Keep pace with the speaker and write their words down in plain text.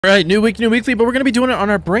Alright, new week, new weekly, but we're going to be doing it on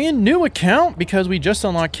our brand new account because we just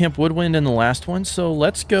unlocked Camp Woodwind in the last one. So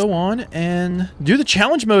let's go on and do the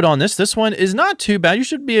challenge mode on this. This one is not too bad. You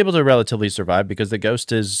should be able to relatively survive because the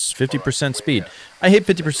ghost is 50% speed. I hate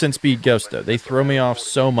 50% speed ghosts though. They throw me off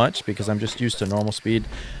so much because I'm just used to normal speed.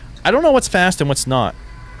 I don't know what's fast and what's not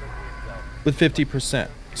with 50%.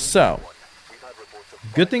 So,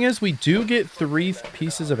 good thing is we do get 3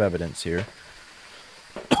 pieces of evidence here.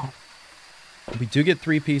 We do get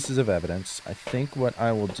 3 pieces of evidence. I think what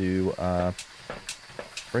I will do,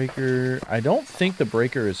 breaker, I don't think the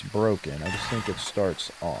breaker is broken. I just think it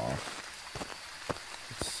starts off.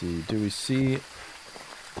 Let's see, do we see?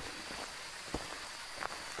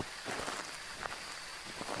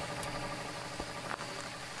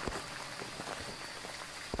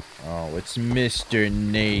 Oh, it's Mr.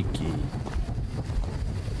 Nakey.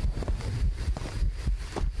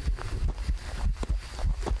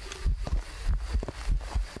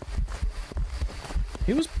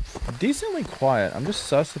 He was decently quiet. I'm just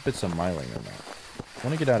sus if it's a myling or not. I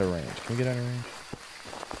want to get out of range. Can we get out of range?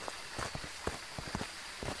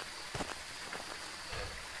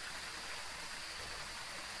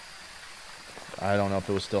 I don't know if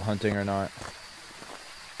it was still hunting or not.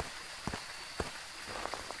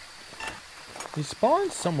 He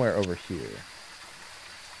spawned somewhere over here.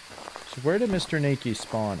 So where did Mr. Nakey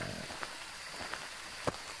spawn at?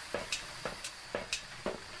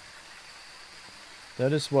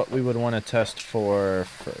 That is what we would want to test for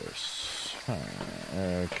first.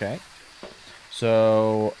 Okay.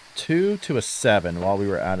 So, 2 to a 7 while we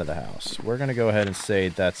were out of the house. We're going to go ahead and say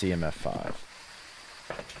that's EMF 5.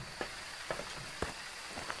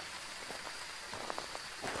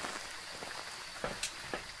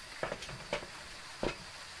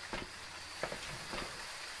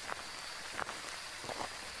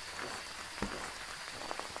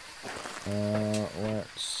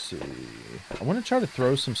 Let's see. I want to try to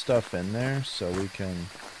throw some stuff in there so we can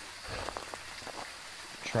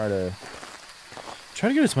try to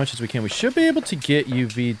get as much as we can. We should be able to get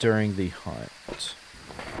UV during the hunt.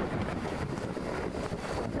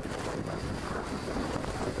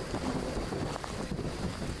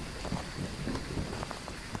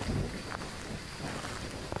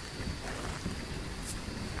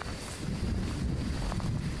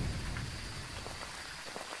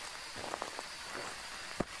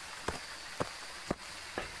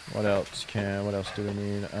 What else do we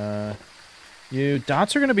need? You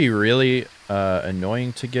dots are going to be really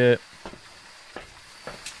annoying to get.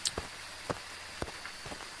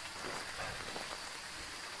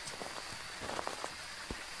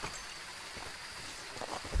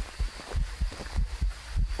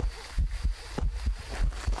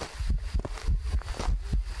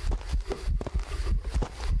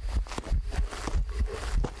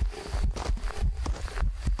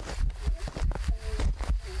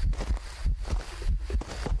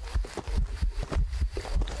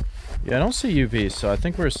 Yeah, I don't see UV, so I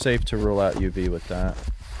think we're safe to rule out UV with that.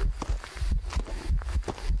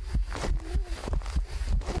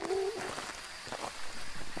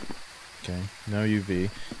 Okay, no UV.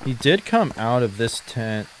 He did come out of this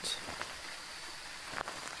tent,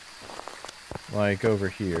 like over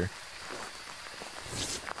here.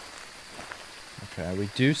 Okay, we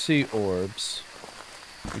do see orbs.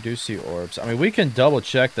 We do see orbs. I mean, we can double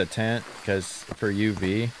check the tent because for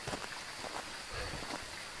UV.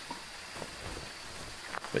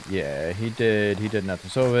 But yeah, he did nothing.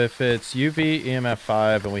 So if it's UV, EMF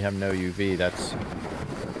 5, and we have no UV, that's...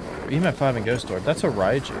 EMF 5 and Ghost Orb, that's a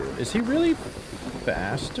Raiju. Is he really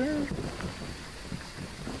faster?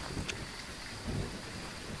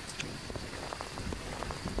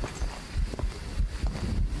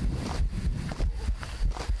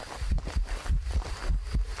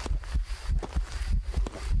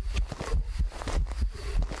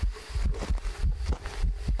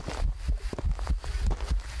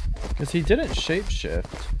 Because he didn't shapeshift.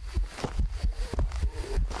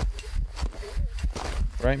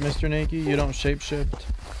 Right, Mr. Nakey? You don't shapeshift?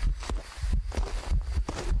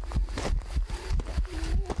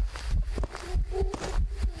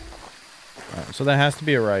 Alright, so that has to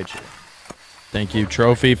be a Raichu. Thank you,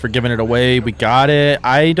 Trophy, for giving it away. We got it.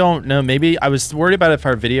 I don't know. Maybe I was worried about if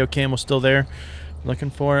our video cam was still there.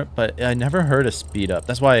 Looking for it, but I never heard a speed up.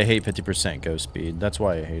 That's why I hate 50% ghost speed. That's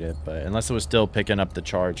why I hate it. But unless it was still picking up the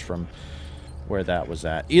charge from where that was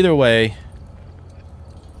at. Either way,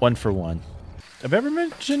 1 for 1. Have I ever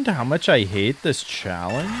mentioned how much I hate this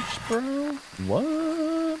challenge, bro?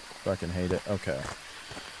 What? Fucking hate it. Okay.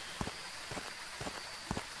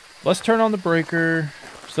 Let's turn on the breaker.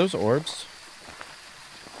 Is those orbs?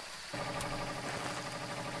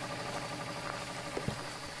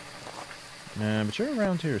 Nah, but you're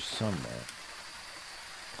around here somewhere.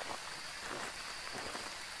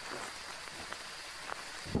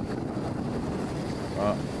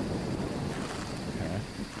 Oh. Okay.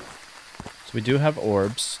 So we do have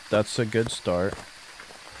orbs. That's a good start.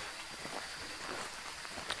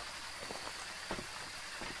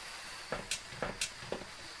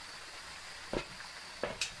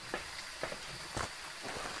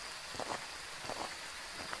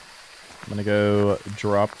 I'm gonna go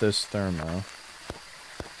drop this thermo.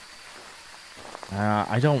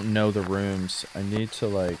 I don't know the rooms. I need to,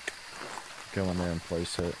 like, go in there and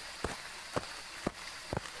place it.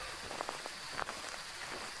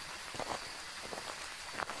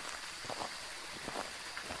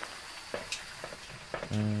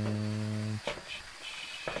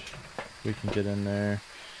 We can get in there.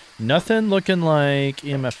 Nothing looking like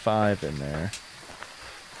EMF 5 in there.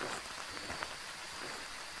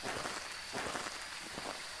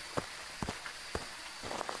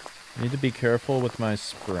 Need to be careful with my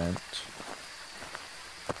sprint.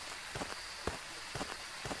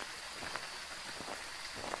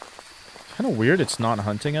 Kind of weird it's not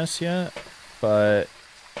hunting us yet, but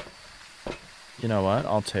you know what?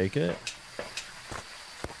 I'll take it.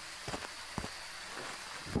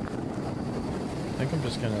 I think I'm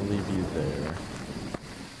just gonna leave you there.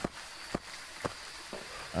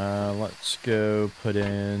 Let's go put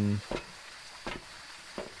in...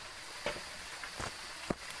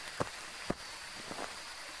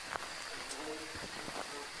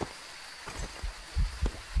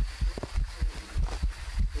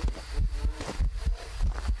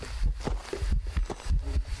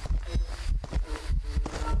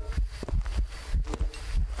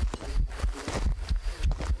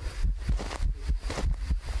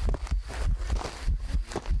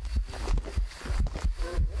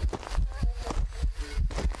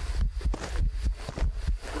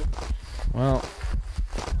 Well,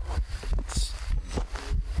 it's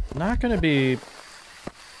not going to be...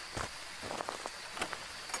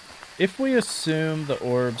 If we assume the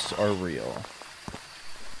orbs are real,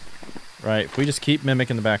 right? If we just keep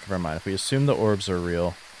mimicking the back of our mind, if we assume the orbs are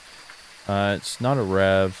real, it's not a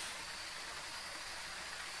Rev.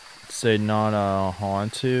 Let's say not a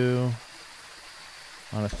Hauntu,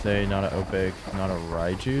 not a Thay, not a Obek, not a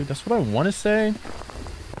Raiju. That's what I want to say.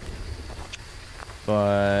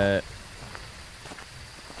 But...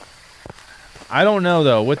 I don't know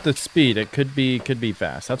though. With the speed, it could be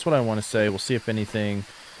fast. That's what I want to say. We'll see if anything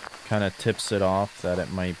kind of tips it off that it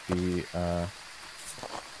might be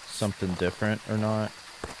something different or not.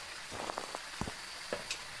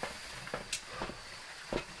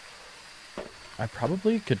 I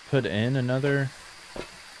probably could put in another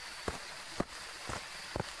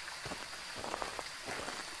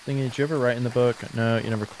thing. Did you ever write in the book? No, you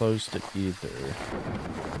never closed it either.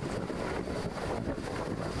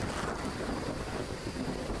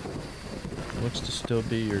 Looks to still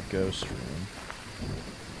be your ghost room.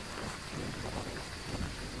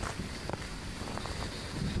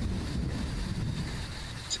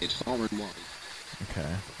 It's all in one.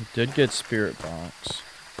 Okay, we did get spirit box.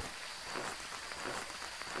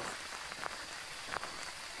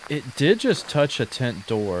 It did just touch a tent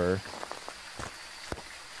door.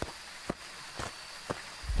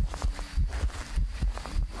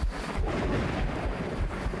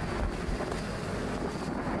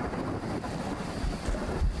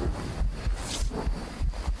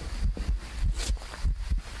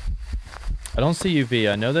 I don't see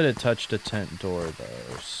UV. I know that it touched a tent door,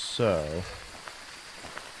 though, so...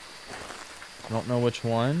 I don't know which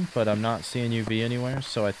one, but I'm not seeing UV anywhere,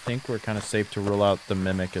 so I think we're kind of safe to rule out the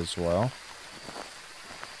Mimic as well.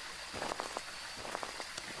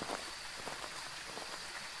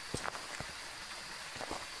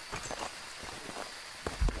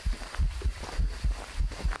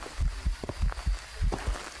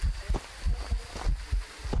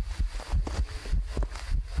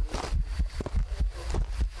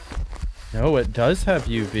 No, it does have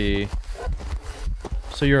UV.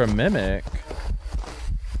 So you're a Mimic.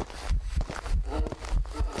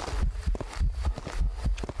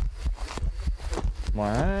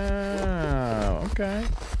 Wow. Okay.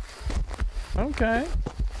 Okay.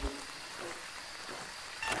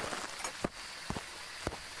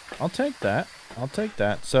 I'll take that. I'll take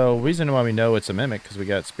that. So, reason why we know it's a Mimic, because we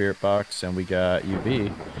got Spirit Box and we got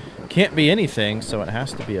UV. Can't be anything, so it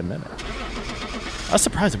has to be a Mimic. I was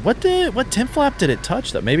surprised. What tent flap did it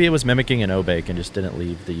touch, though? Maybe it was mimicking an Obake and just didn't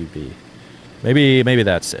leave the UV. Maybe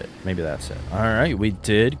that's it. Maybe that's it. All right, we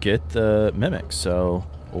did get the Mimic, so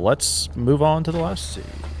let's move on to the last sea.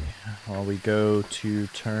 While we go to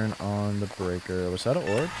turn on the breaker. Was that an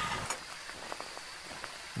orb?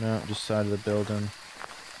 No, just side of the building.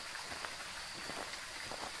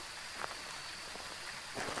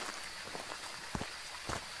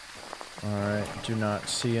 Alright, do not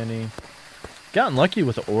see any. Gotten lucky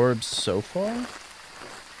with orbs so far.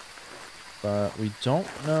 But we don't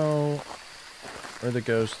know where the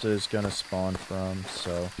ghost is going to spawn from,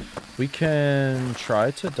 so we can try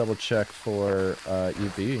to double check for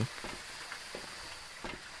UV.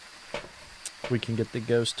 We can get the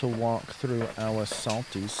ghost to walk through our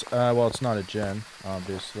salties. Well, it's not a gen,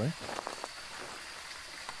 obviously.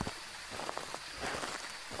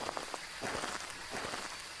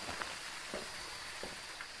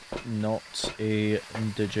 Not a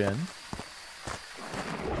degen.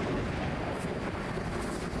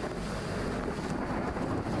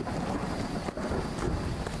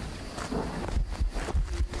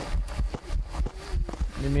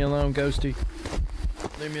 Leave me alone, ghosty.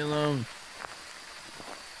 Leave me alone.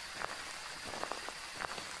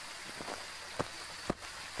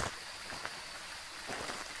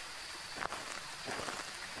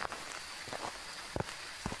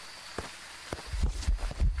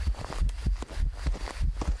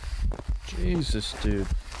 Jesus, dude.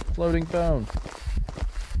 Floating bone.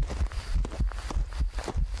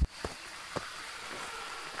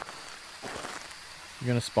 You're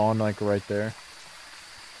gonna spawn, like, right there?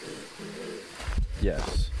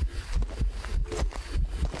 Yes.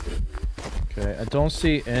 Okay, I don't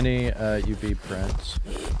see any UV prints.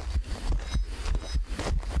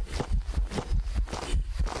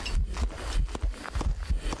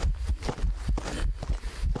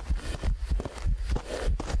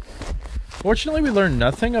 Fortunately, we learned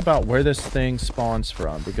nothing about where this thing spawns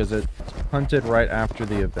from, because it hunted right after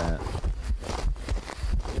the event.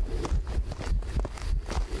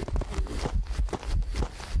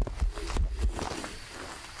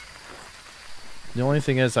 The only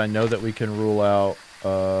thing is, I know that we can rule out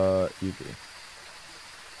UV.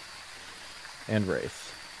 And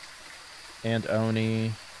Wraith. And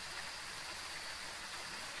Oni.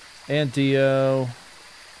 And Dio.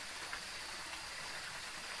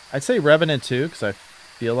 I'd say Revenant too, because I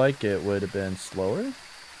feel like it would have been slower.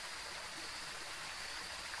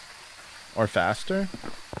 Or faster.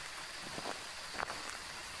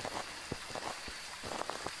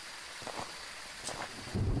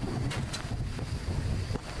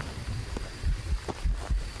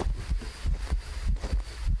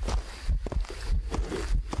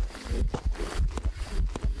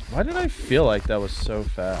 Why did I feel like that was so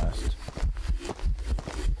fast?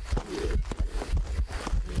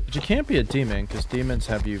 But you can't be a demon, because demons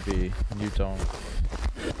have UV, and you don't.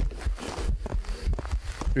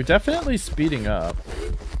 You're definitely speeding up.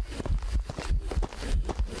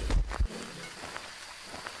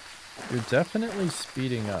 You're definitely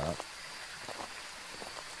speeding up.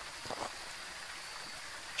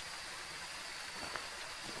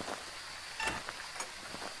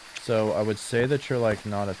 So I would say that you're like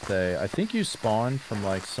not a Thay. I think you spawned from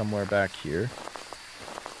like somewhere back here.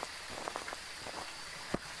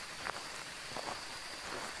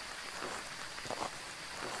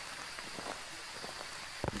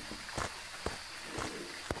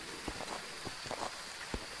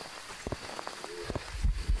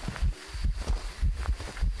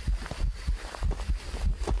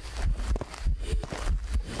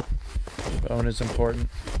 Bone is important.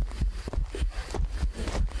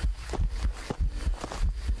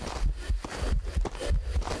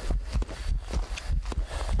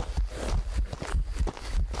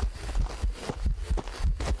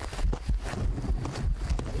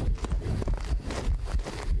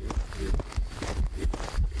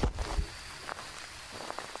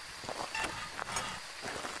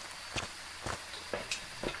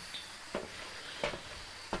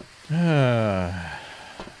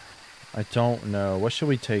 I don't know. What should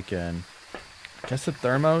we take in? I guess the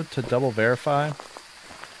thermo to double verify.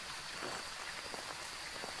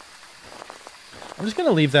 I'm just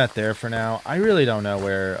gonna leave that there for now. I really don't know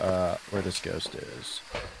where this ghost is.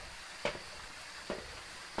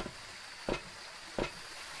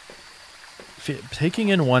 Taking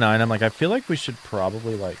in one item, like I feel like we should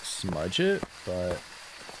probably like smudge it, but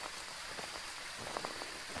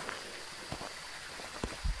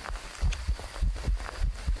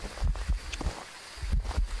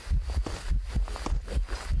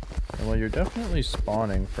well, you're definitely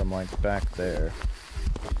spawning from like back there.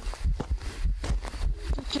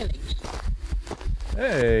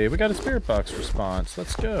 Hey, we got a spirit box response.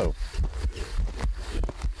 Let's go.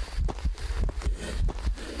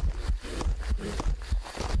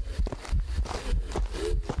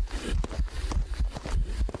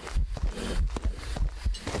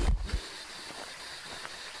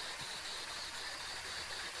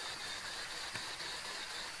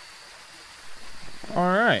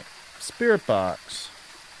 spirit box.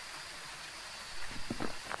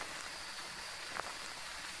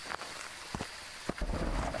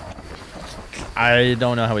 I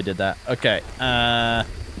don't know how we did that. Okay. I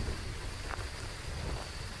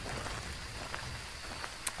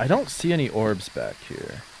don't see any orbs back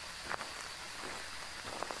here.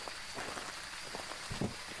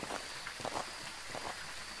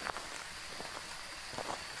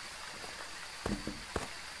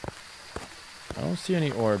 I don't see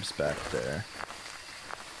any orbs back there.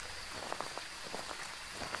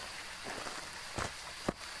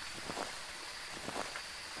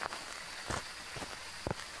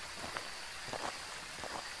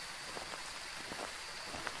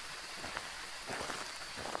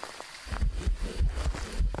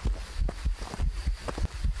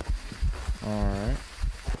 Alright.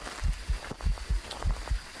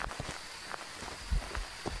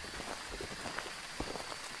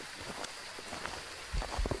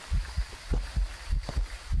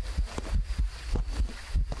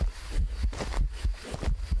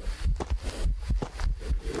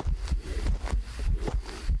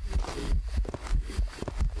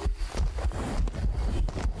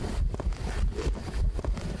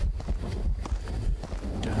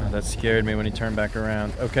 That scared me when he turned back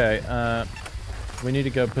around. Okay, we need to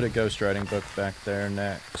go put a ghost writing book back there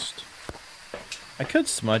next. I could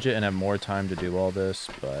smudge it and have more time to do all this,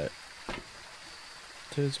 but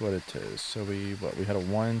it is what it is. So we had a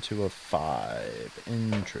 1 to a 5.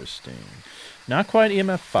 Interesting. Not quite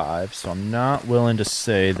EMF 5, so I'm not willing to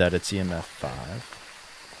say that it's EMF 5.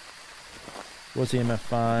 What's EMF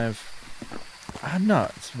 5? I'm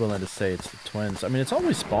not willing to say it's the twins. I mean, it's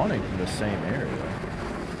always spawning from the same area.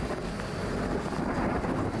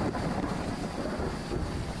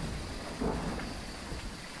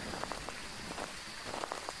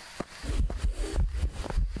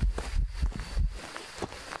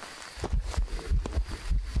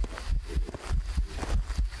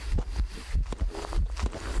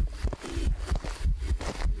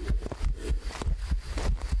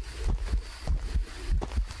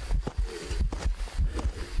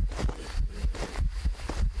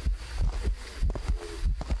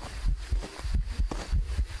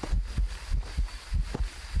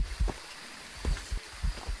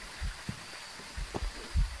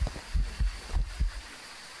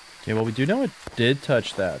 Okay, well, we do know it did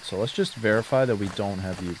touch that, so let's just verify that we don't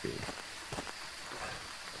have UV.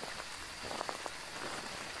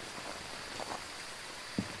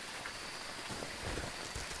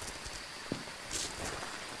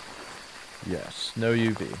 Yes, no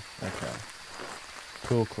UV. Okay.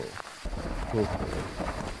 Cool, cool. Cool, cool.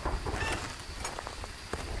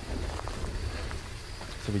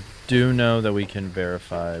 So we do know that we can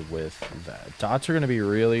verify with that. Dots are going to be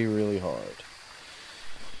really, really hard.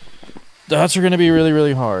 Dots are going to be really,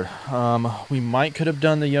 really hard. We might could have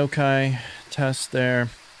done the yokai test there.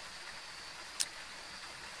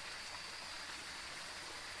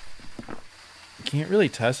 Can't really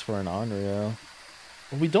test for an Onryo.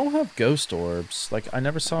 Well, we don't have ghost orbs. Like, I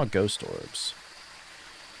never saw ghost orbs.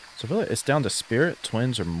 So really, it's down to spirit,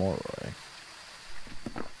 twins, or Moroi.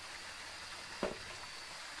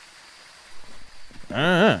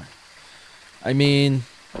 I mean,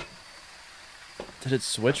 did it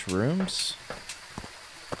switch rooms?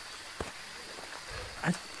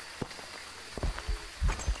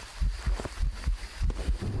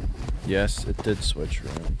 Yes, it did switch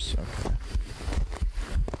rooms. Okay.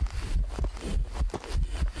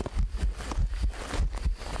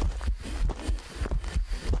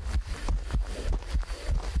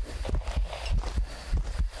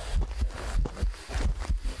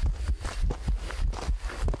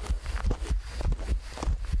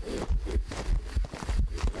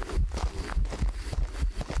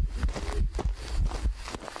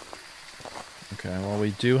 Okay, well, we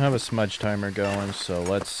do have a smudge timer going, so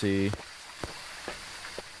let's see.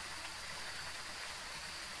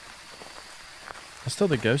 That's still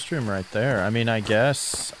the ghost room right there. I mean, I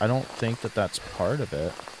guess I don't think that that's part of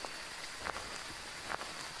it.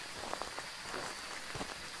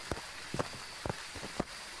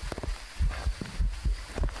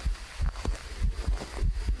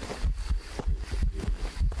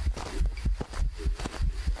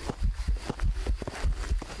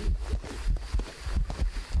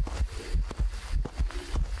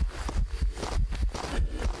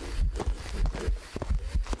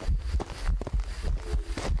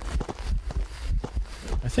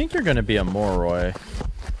 I think you're going to be a Moroi.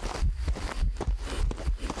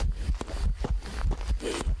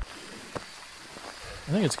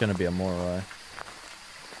 I think it's going to be a Moroi.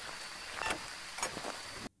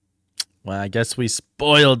 Well, I guess we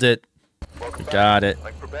spoiled it. Welcome We got it.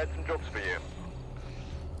 I've prepared some jobs for you.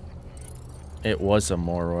 It was a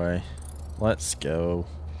Morway. Let's go.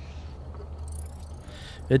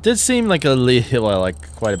 It did seem like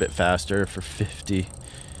like quite a bit faster for 50%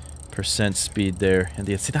 speed there. And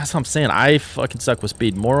see, that's what I'm saying. I fucking suck with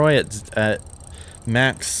speed. Morway at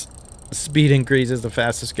max speed increases the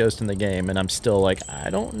fastest ghost in the game, and I'm still like, I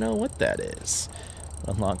don't know what that is.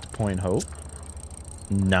 Unlocked Point Hope.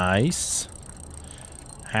 Nice.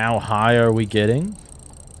 How high are we getting?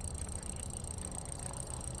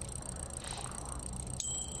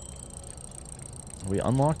 We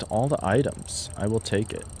unlocked all the items. I will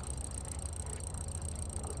take it.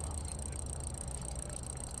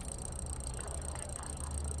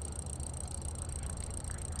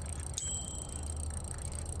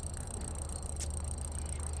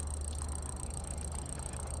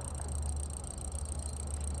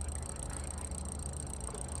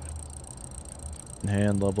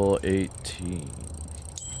 And level 18.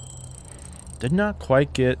 Did not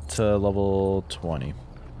quite get to level 20.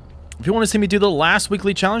 If you want to see me do the last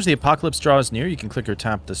weekly challenge, the apocalypse draws near, you can click or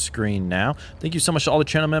tap the screen now. Thank you so much to all the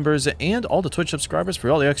channel members and all the Twitch subscribers for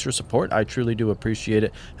all the extra support. I truly do appreciate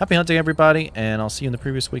it. Happy hunting, everybody, and I'll see you in the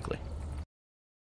previous weekly.